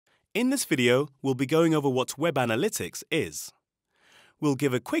In this video, we'll be going over what Web Analytics is. We'll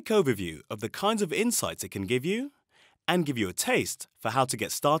give a quick overview of the kinds of insights it can give you and give you a taste for how to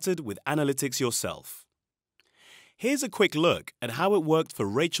get started with analytics yourself. Here's a quick look at how it worked for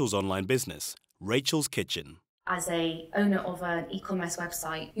Rachel's online business, Rachel's Kitchen. As an owner of an e-commerce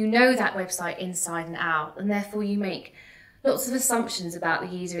website, you know that website inside and out, and therefore you make lots of assumptions about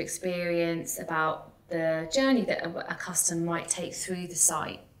the user experience, about the journey that a customer might take through the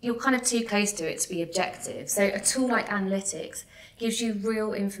site. You're kind of too close to it to be objective. So a tool like Analytics gives you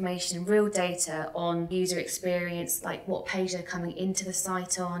real information, real data on user experience, like what page they're coming into the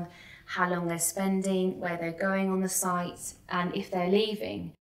site on, how long they're spending, where they're going on the site, and if they're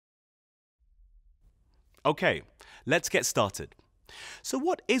leaving. Okay, let's get started. So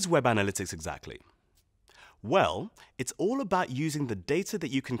what is Web Analytics exactly? Well, it's all about using the data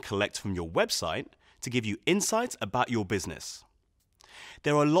that you can collect from your website to give you insights about your business.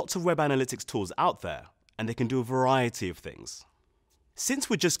 There are lots of Web Analytics tools out there, and they can do a variety of things. Since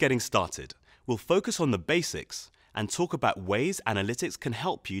we're just getting started, we'll focus on the basics and talk about ways analytics can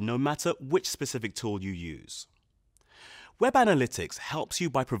help you no matter which specific tool you use. Web Analytics helps you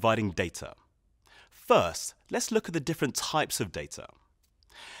by providing data. First, let's look at the different types of data.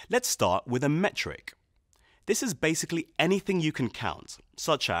 Let's start with a metric. This is basically anything you can count,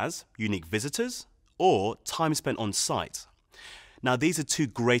 such as unique visitors or time spent on site. Now, these are two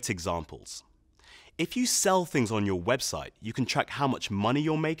great examples. If you sell things on your website, you can track how much money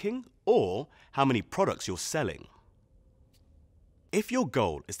you're making or how many products you're selling. If your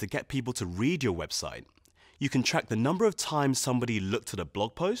goal is to get people to read your website, you can track the number of times somebody looked at a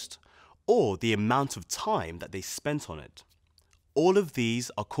blog post or the amount of time that they spent on it. All of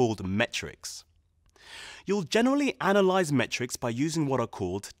these are called metrics. You'll generally analyze metrics by using what are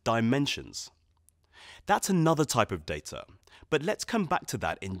called dimensions. That's another type of data, but let's come back to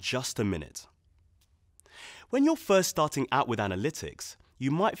that in just a minute. When you're first starting out with analytics,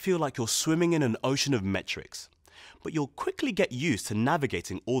 you might feel like you're swimming in an ocean of metrics, but you'll quickly get used to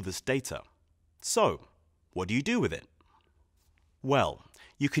navigating all this data. So, what do you do with it? Well,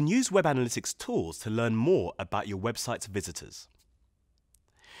 you can use Web Analytics tools to learn more about your website's visitors.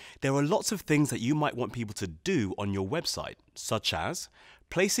 There are lots of things that you might want people to do on your website, such as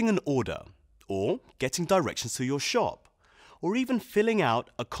placing an order, or getting directions to your shop, or even filling out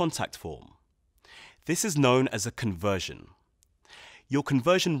a contact form. This is known as a conversion. Your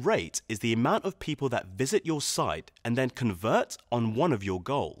conversion rate is the amount of people that visit your site and then convert on one of your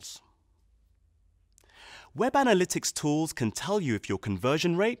goals. Web Analytics tools can tell you if your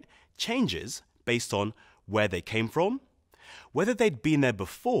conversion rate changes based on where they came from, whether they'd been there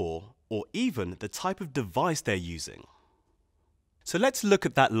before, or even the type of device they're using. So let's look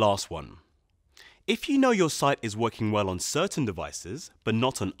at that last one. If you know your site is working well on certain devices, but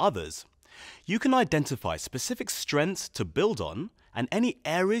not on others, you can identify specific strengths to build on and any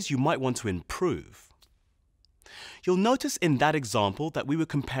areas you might want to improve. You'll notice in that example that we were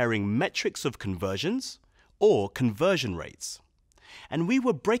comparing metrics of conversions, or conversion rates, and we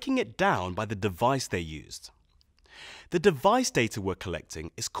were breaking it down by the device they used. The device data we're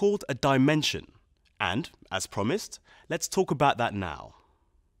collecting is called a dimension, and, as promised, let's talk about that now.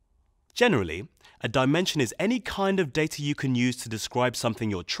 Generally, a dimension is any kind of data you can use to describe something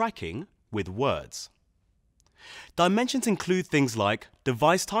you're tracking with words. Dimensions include things like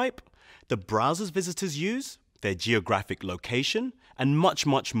device type, the browsers visitors use, their geographic location, and much,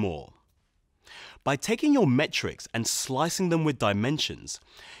 much more. By taking your metrics and slicing them with dimensions,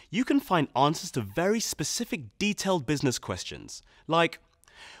 you can find answers to very specific detailed business questions, like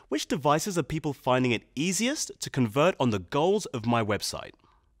which devices are people finding it easiest to convert on the goals of my website?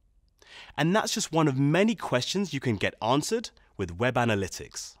 And that's just one of many questions you can get answered with Web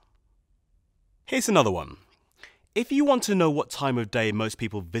Analytics. Here's another one. If you want to know what time of day most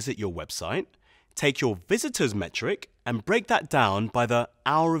people visit your website, take your visitors metric and break that down by the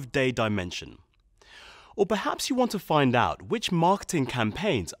hour of day dimension. Or perhaps you want to find out which marketing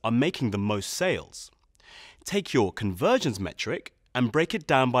campaigns are making the most sales. Take your conversions metric and break it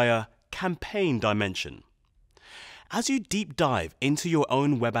down by a campaign dimension. As you deep dive into your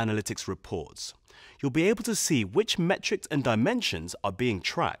own Web Analytics reports, you'll be able to see which metrics and dimensions are being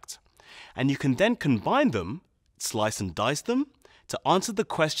tracked, and you can then combine them, slice and dice them, to answer the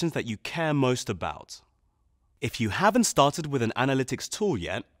questions that you care most about. If you haven't started with an analytics tool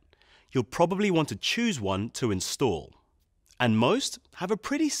yet, you'll probably want to choose one to install, and most have a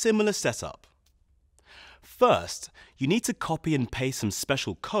pretty similar setup. First, you need to copy and paste some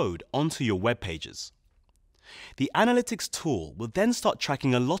special code onto your web pages. The analytics tool will then start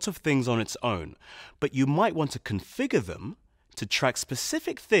tracking a lot of things on its own, but you might want to configure them to track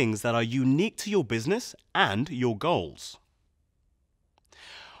specific things that are unique to your business and your goals.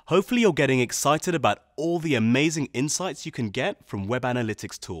 Hopefully you're getting excited about all the amazing insights you can get from web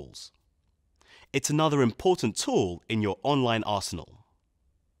analytics tools. It's another important tool in your online arsenal.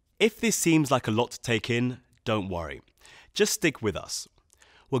 If this seems like a lot to take in, don't worry. Just stick with us.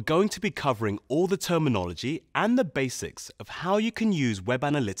 We're going to be covering all the terminology and the basics of how you can use web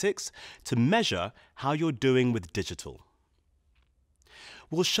analytics to measure how you're doing with digital.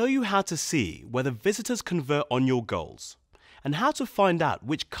 We'll show you how to see whether visitors convert on your goals and how to find out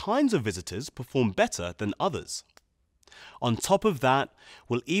which kinds of visitors perform better than others. On top of that,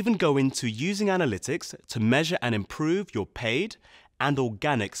 we'll even go into using analytics to measure and improve your paid and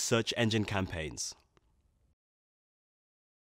organic search engine campaigns.